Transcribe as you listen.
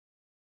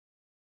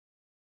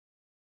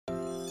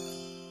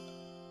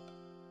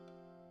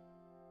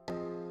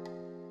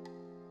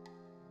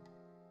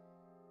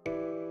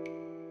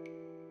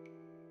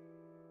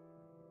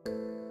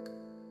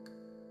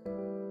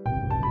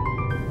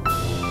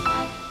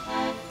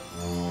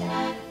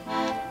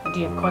Do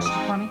you have a question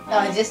for me?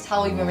 Just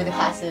how we remember the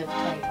class of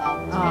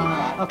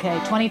 2012. Okay,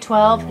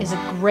 2012 is a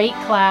great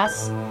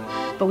class,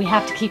 but we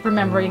have to keep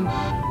remembering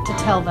to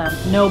tell them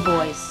no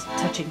boys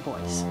touching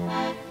boys.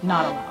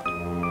 Not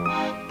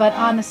allowed. But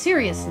on a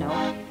serious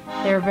note,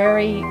 they're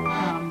very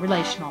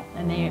relational,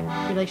 and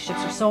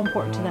relationships are so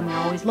important to them. They're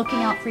always looking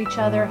out for each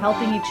other,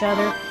 helping each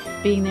other,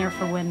 being there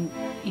for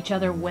each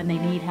other when they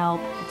need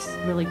help. It's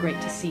really great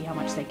to see how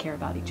much they care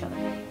about each other.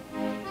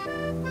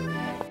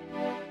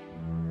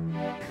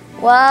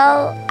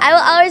 Well, I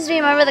will always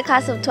remember the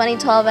class of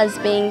 2012 as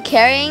being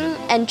caring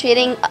and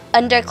treating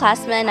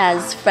underclassmen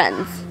as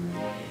friends.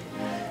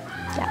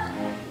 Yeah.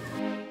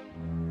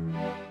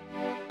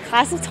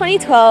 Class of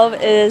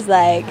 2012 is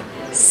like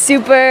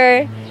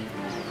super,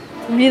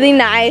 really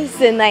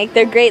nice, and like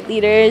they're great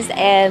leaders,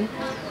 and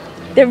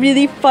they're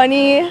really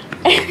funny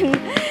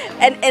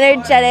and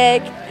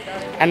energetic.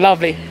 And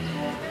lovely.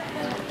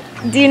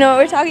 Do you know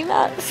what we're talking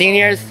about?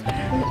 Seniors.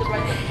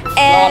 And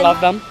I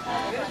love them.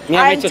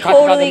 I'm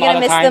totally going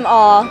to miss them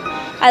all.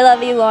 I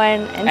love you,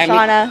 Lauren, and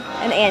Shauna,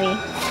 and Annie.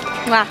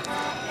 Mwah.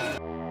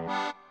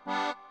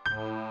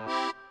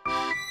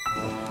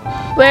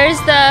 Where's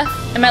the,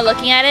 am I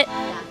looking at it?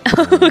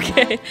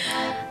 Okay.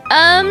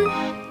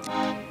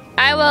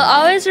 I will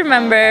always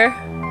remember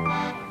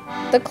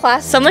The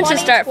class someone should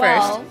start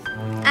first.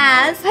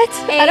 As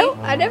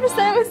I never said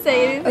I would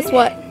say anything. That's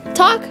what?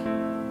 Talk.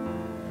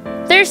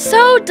 They're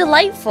so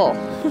delightful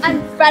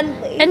and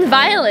friendly and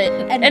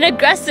violent and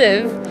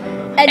aggressive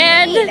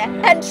and mean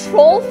and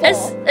trollful.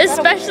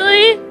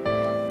 Especially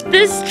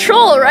this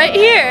troll right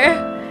here.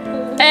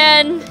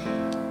 And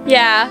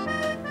yeah,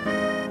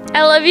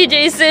 I love you,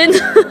 Jason.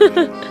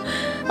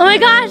 Oh my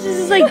gosh, this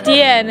is like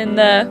Deanne in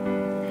the.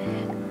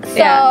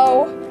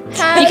 So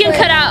you can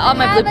cut out all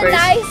my bloopers. Have a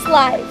nice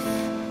life.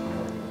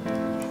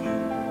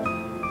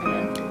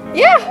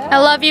 Yeah. I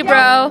love you,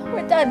 bro.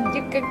 We're done.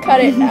 You can cut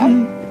it now.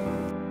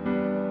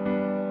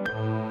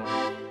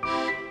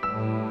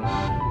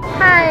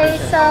 Hi,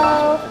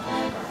 so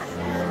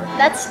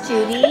that's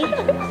Judy.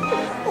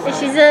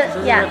 She's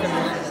we're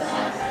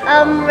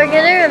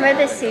gonna remember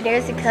the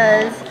seniors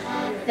because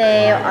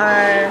they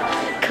are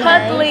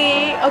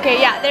cuddly. Nice. Okay,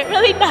 yeah, they're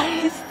really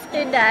nice.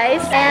 They're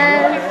nice,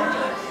 and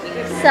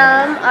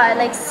some are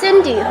like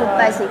Cindy who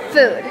buys me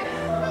food,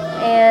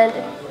 and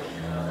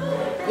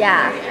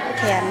yeah.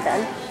 Okay, I'm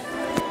done.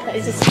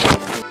 It's just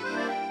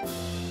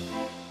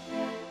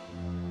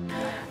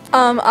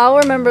I'll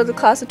remember the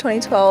class of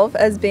 2012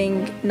 as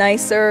being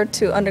nicer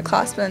to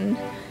underclassmen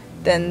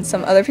than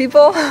some other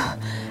people,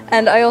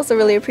 and I also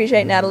really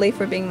appreciate Natalie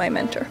for being my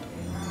mentor.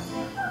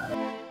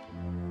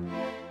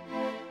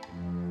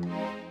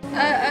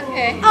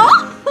 Okay.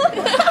 Oh.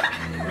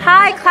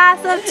 Hi,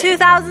 class of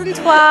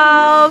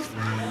 2012.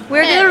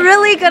 We're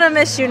really gonna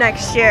miss you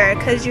next year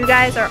because you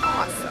guys are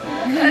awesome.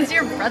 Because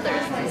your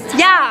brothers.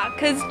 Yeah,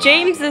 because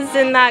James is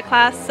in that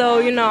class, so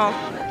you know,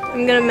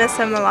 I'm gonna miss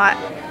him a lot.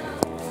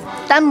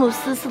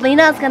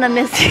 Selena's gonna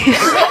miss you.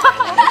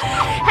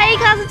 Hey,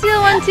 class of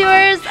 201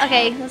 tours.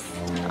 Okay.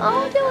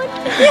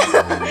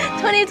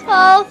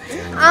 2012.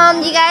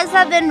 You guys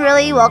have been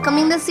really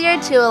welcoming this year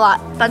to a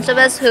bunch of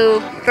us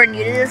who were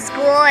new to this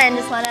school, and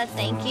just want to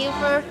thank you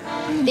for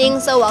being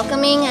so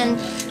welcoming and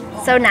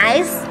so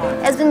nice.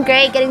 It's been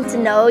great getting to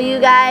know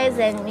you guys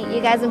and meet you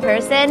guys in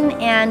person,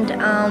 and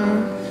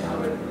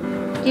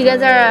you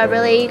guys are a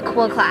really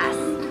cool class.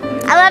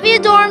 I love you,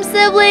 dorm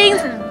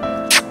siblings.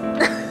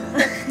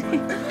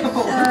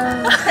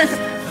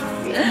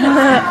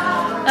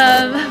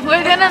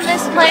 We're gonna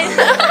miss playing.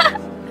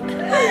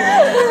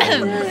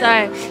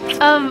 Sorry.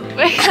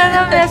 We're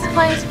gonna miss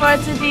playing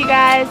sports with you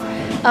guys.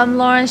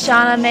 Lauren,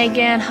 Shauna,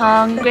 Megan,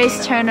 Hung,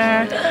 Grace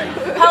Turner,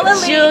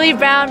 Julie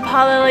Brown,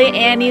 Paula Lee,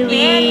 Annie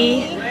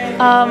Lee.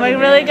 We're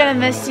really gonna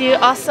miss you.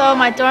 Also,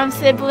 my dorm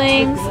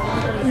siblings,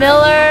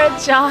 Miller,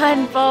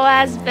 John,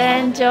 Boaz,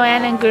 Ben,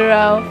 Joanne, and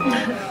Guro.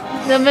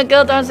 The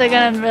McGill dorms are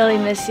gonna really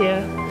miss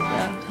you.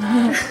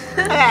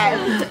 Okay,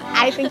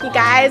 I think you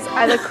guys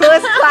are the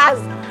coolest class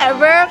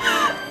ever.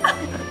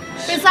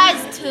 Besides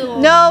two.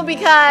 No,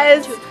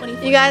 because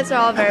you guys are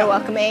all very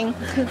welcoming,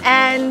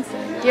 and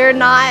you're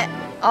not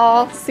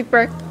all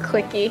super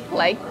cliquey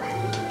like.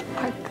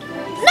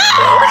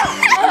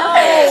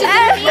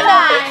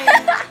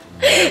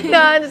 No,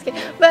 I'm just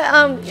kidding. But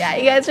yeah,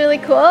 you guys are really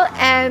cool,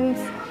 and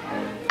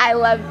I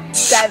love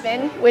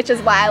Devin, which is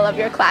why I love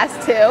your class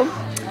too,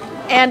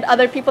 and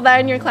other people that are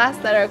in your class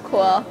that are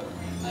cool.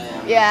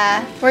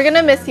 Yeah, we're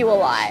gonna miss you a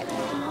lot.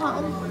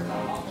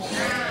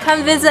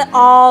 Come visit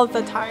all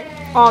the time.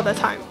 All the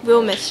time.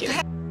 We'll miss you.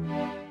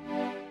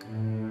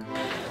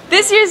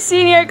 This year's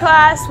senior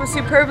class was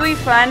superbly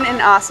fun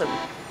and awesome.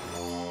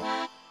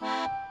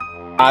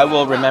 I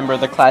will remember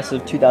the class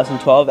of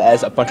 2012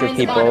 as a bunch of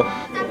people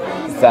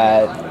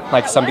that,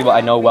 like, some people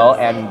I know well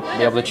and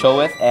be able to chill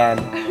with,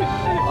 and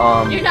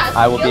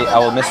I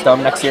will miss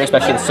them next year,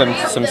 especially the swim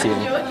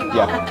season.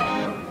 Yeah.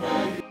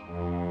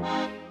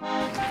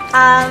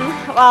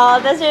 Well,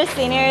 this year's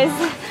seniors,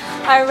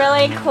 are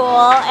really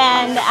cool,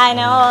 and I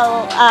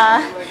know,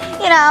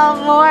 you know,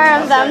 more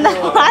of them than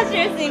last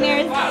year's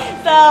seniors.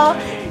 So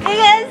you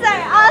guys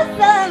are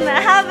awesome.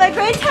 Have a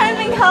great time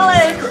in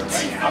college.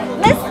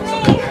 Miss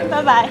me.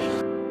 Bye-bye.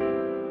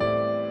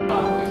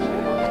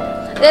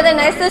 They're the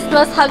nicest,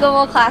 most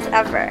huggable class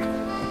ever.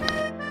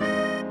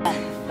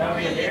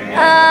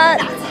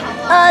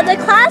 The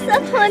class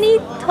of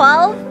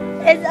 2012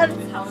 is a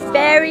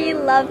very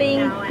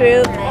loving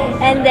group,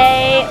 and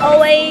they're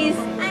always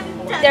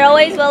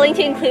willing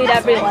to include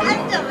everyone,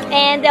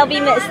 and they'll be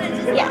missed.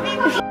 Yeah.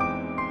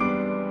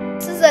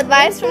 This is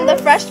advice from the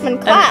freshman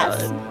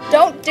class.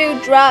 Don't do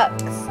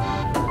drugs.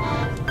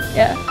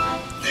 Yeah.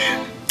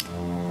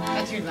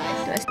 That's your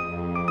advice.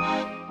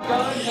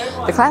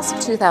 The class of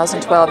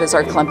 2012 is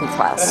our clumpy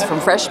class. From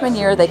freshman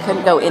year, they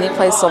couldn't go any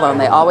place alone.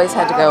 They always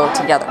had to go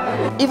together.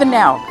 Even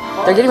now,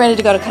 they're getting ready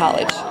to go to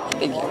college.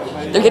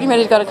 They're getting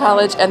ready to go to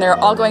college, and they're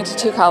all going to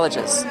 2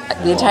 colleges.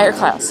 The entire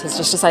class has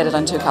just decided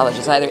on 2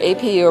 colleges, either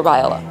APU or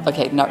Biola.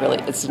 Okay, not really,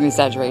 it's an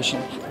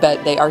exaggeration,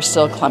 but they are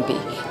still clumpy.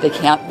 They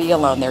can't be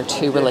alone, they're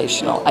too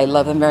relational. I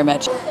love them very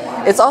much.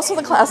 It's also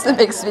the class that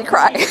makes me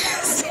cry.